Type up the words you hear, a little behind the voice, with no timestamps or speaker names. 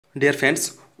Dear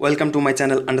friends, welcome to my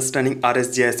channel Understanding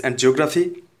RS-GIS and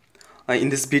Geography. In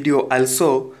this video, I'll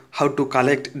show how to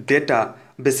collect data,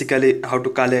 basically how to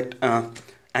collect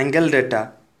angle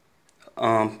data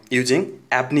using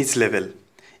Abney's level.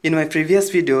 In my previous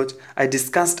videos, I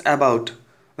discussed about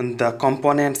the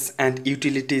components and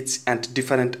utilities and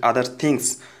different other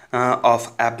things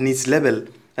of Abney's level,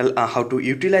 how to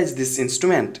utilize this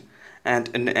instrument and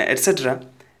etc.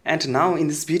 And now in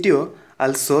this video,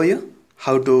 I'll show you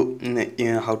how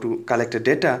to collect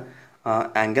data,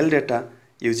 angle data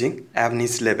using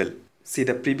Abney's level. See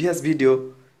the previous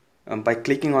video by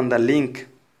clicking on the link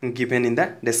given in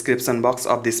the description box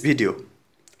of this video.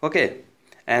 Okay,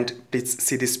 and please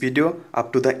see this video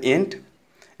up to the end,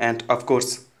 and of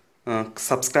course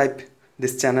subscribe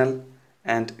this channel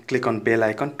and click on bell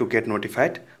icon to get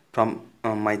notified from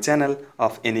my channel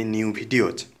of any new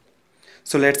videos.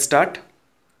 So let's start.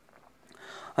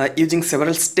 Using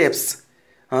several steps,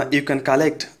 you can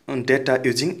collect data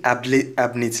using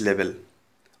Abney's level.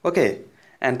 Okay,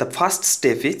 and the first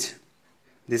step is,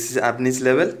 this is Abney's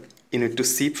level. You need to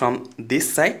see from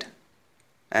this side,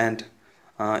 and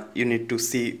you need to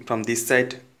see from this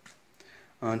side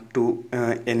to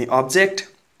any object.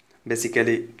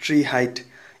 Basically, tree height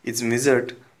is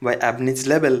measured by Abney's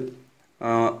level.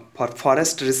 For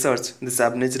forest research, this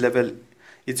Abney's level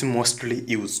is mostly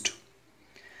used,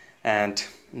 and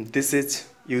this is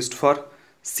used for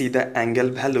see the angle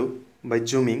value by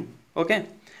zooming. Okay,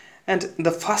 and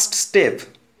the first step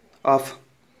of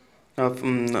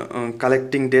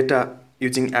collecting data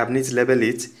using Abney's level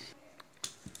is,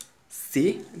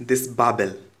 see this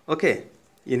bubble. Okay,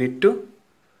 you need to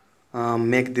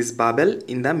make this bubble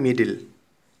in the middle.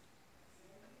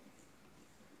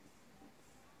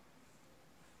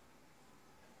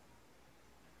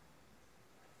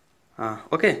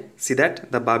 Okay, see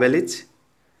that the bubble is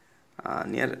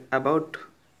near about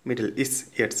middle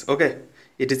is yes. Okay,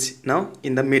 it is now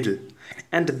in the middle,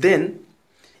 and then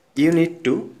you need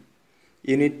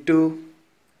to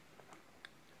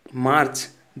mark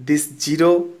this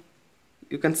 0.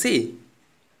 You can see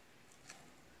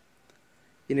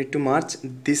you need to mark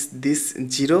this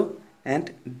 0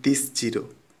 and this 0.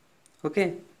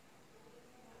 Okay,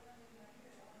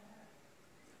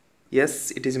 yes,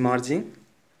 it is merging.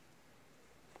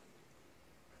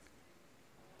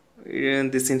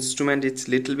 This instrument is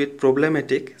little bit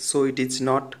problematic, so it is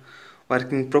not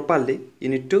working properly. You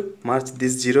need to merge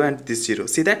this 0 and this 0.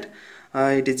 See that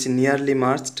it is nearly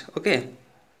merged. Okay,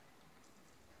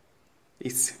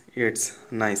 it's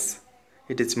nice,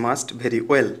 it is merged very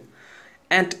well.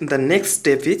 And the next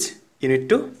step is, you need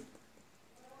to,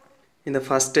 in the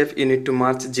first step, you need to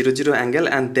merge 0 0 angle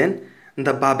and then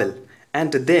the bubble,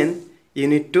 and then you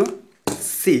need to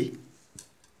see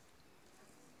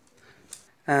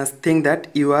think that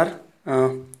you are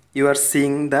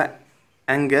seeing the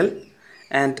angle,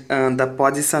 and the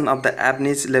position of the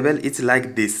Abney's level is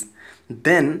like this.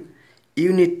 Then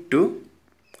you need to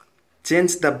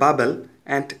change the bubble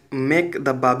and make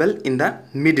the bubble in the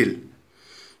middle,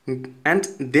 and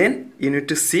then you need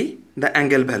to see the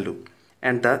angle value.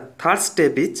 And the third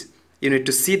step is, you need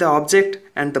to see the object,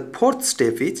 and the fourth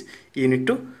step is, you need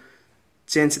to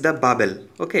change the bubble.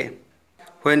 Okay,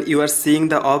 when you are seeing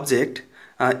the object,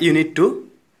 you need to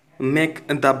make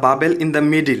the bubble in the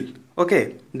middle.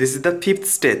 Okay, this is the fifth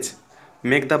stage.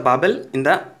 Make the bubble in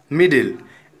the middle,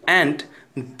 and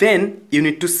then you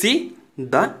need to see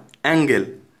the angle.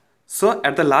 So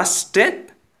at the last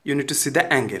step, you need to see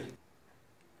the angle,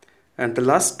 and the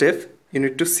last step, you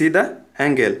need to see the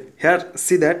angle. Here,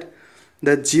 see that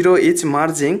the 0 is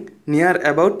merging near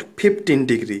about 15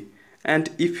 degree, and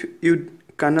if you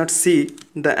cannot see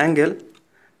the angle,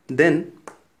 then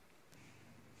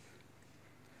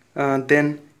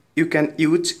you can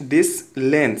use this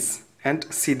lens and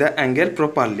see the angle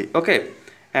properly. Okay,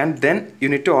 and then you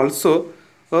need to also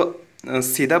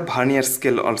see the vernier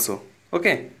scale also.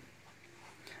 Okay,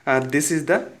 this is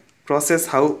the process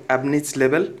how Abney's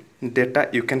level data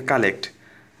you can collect,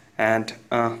 and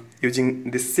using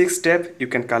this 6 step you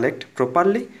can collect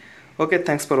properly. Okay,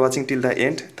 thanks for watching till the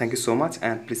end. Thank you so much,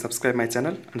 and please subscribe my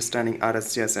channel Understanding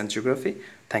RS-GIS and Geography.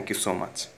 Thank you so much.